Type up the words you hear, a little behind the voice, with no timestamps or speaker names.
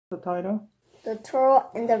The title? The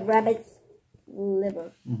Turtle and the Rabbit's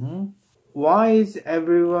Liver. Why is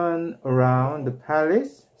everyone around the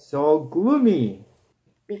palace so gloomy?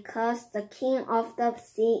 Because the king of the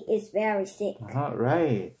sea is very sick.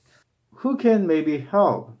 Right. Who can maybe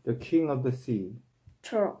help the king of the sea?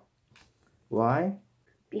 Turtle. Why?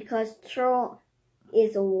 Because Turtle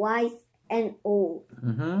is wise and old.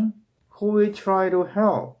 Who will try to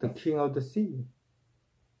help the king of the sea?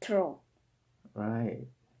 Turtle. Right.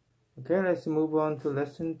 Okay, let's move on to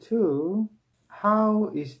lesson 2. How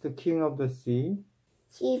is the king of the sea?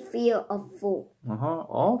 He feel a fool.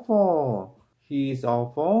 Awful. He is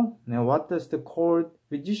awful. Now, what does the court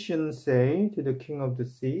physician say to the king of the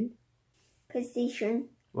sea? Position.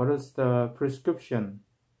 What is the prescription?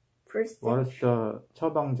 What is the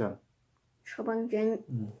처방전? 처방전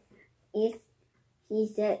is, he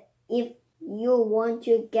said, if you want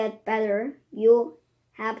to get better, you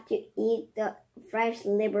have to eat the fresh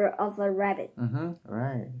liver of a rabbit.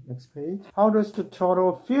 Right. Next page. How does the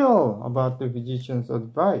turtle feel about the physician's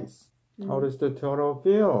advice? How does the turtle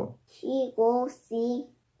feel? He go see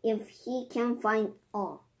if he can find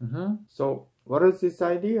all. So, what is his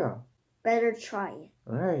idea? Better try it.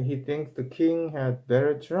 Right. He thinks the king had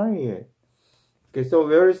better try it. Okay, so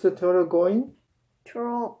where is the turtle going?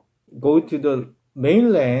 Turtle. Go to the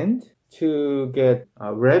mainland to get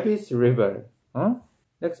a rabbit's river.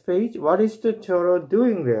 Next page. What is the turtle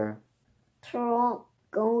doing there? Turtle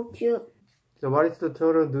go to. So what is the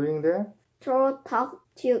turtle doing there? Turtle talk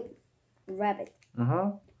to rabbit.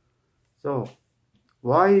 So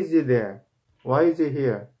why is it there? Why is it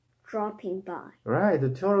here? Dropping by. Right, the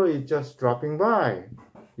turtle is just dropping by.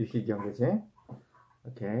 유희경, 그치?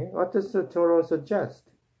 Okay, what does the turtle suggest?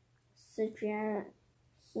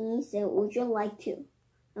 He said, would you like to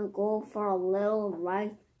go for a little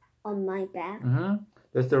ride on my back?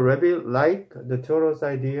 Does the rabbit like the turtle's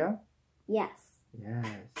idea? Yes. Yes,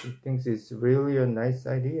 he thinks it's really a nice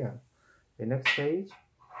idea. Okay, next page.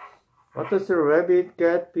 What does the rabbit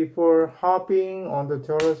get before hopping on the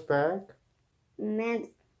turtle's back?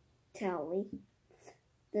 Mentally,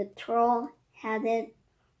 the turtle headed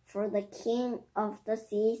for the king of the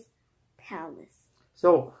sea's palace.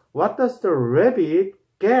 So, what does the rabbit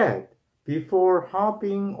get before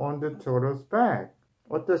hopping on the turtle's back?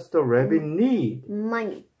 What does the rabbit need?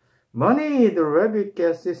 Money. Money! The rabbit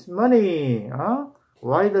gets his money.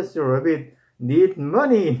 Why does the rabbit need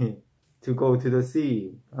money to go to the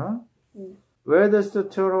sea? Where does the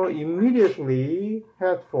turtle immediately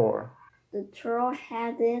head for? The turtle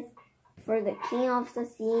headed for the king of the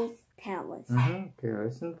sea's palace. Okay,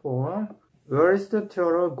 lesson 4. Where is the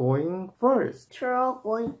turtle going first? Turtle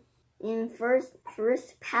going in first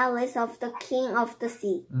palace of the king of the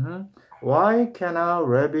sea. Why cannot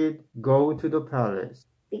rabbit go to the palace?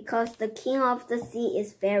 Because the king of the sea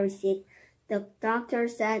is very sick. The doctor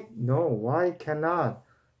said. No, why cannot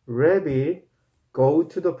rabbit go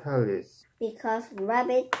to the palace? Because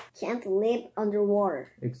rabbit can't live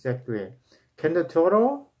underwater. Exactly. Can the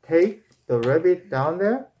turtle take the rabbit down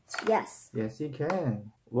there? Yes. Yes, he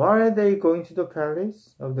can. Why are they going to the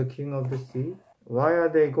palace of the king of the sea? Why are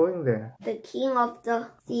they going there? The king of the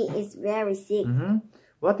sea is very sick.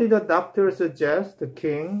 What did the doctor suggest the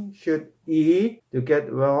king should eat to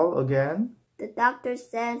get well again? The doctor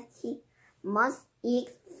said he must eat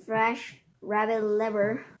fresh rabbit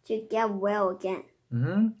liver to get well again.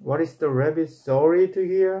 What is the rabbit sorry to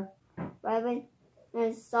hear? Rabbit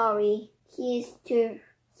is sorry. He is to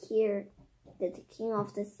hear that the king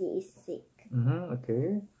of the sea is sick.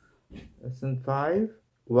 Okay. Lesson 5.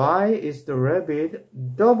 Why is the rabbit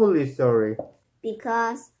doubly sorry?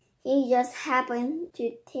 Because he just happened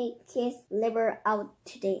to take his liver out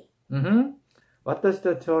today. What does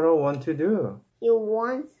the turtle want to do? He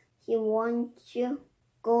wants to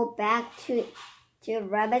go back to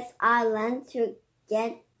Rabbit's Island to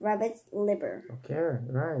get Rabbit's liver. Okay,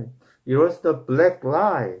 right. It was the black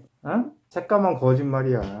lie. 새까만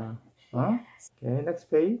거짓말이야. Okay, next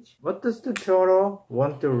page. What does the turtle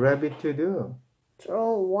want the rabbit to do?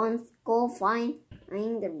 Turtle wants go find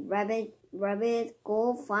the rabbit. Rabbit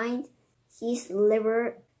go find his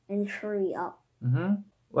liver and hurry up.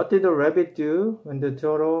 What did the rabbit do when the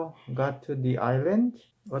turtle got to the island?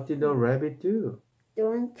 What did the rabbit do?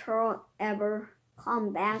 Don't turtle ever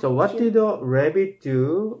come back. So what did the rabbit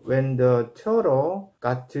do when the turtle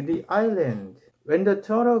got to the island? When the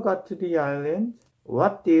turtle got to the island,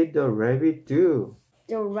 what did the rabbit do?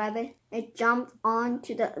 The rabbit jumped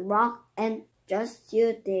onto the rock and just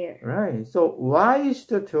stood there. Right. So why is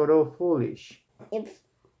the turtle foolish? If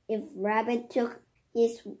rabbit took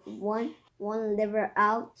his one liver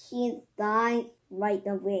out, he died right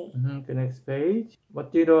away. The next page.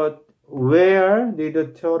 Where did the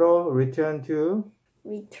turtle return to?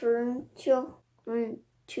 Return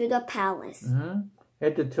to the palace.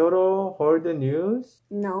 Had the turtle heard the news?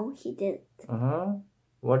 No, he didn't.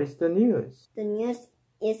 What is the news? The news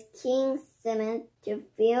is King seemed to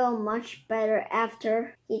feel much better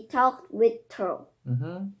after he talked with Turtle.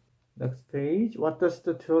 Next page. What does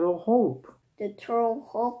the turtle hope? The turtle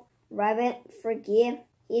hope Rabbit forgive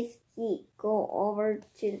if he go over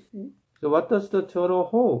to. So what does the turtle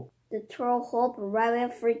hope? The turtle hope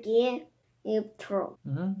Rabbit forgive if Turtle.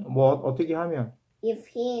 뭐 어떻게 하면? If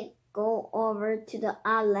he go over to the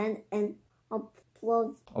island and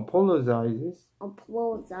apologizes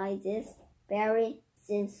very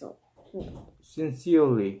sincerely.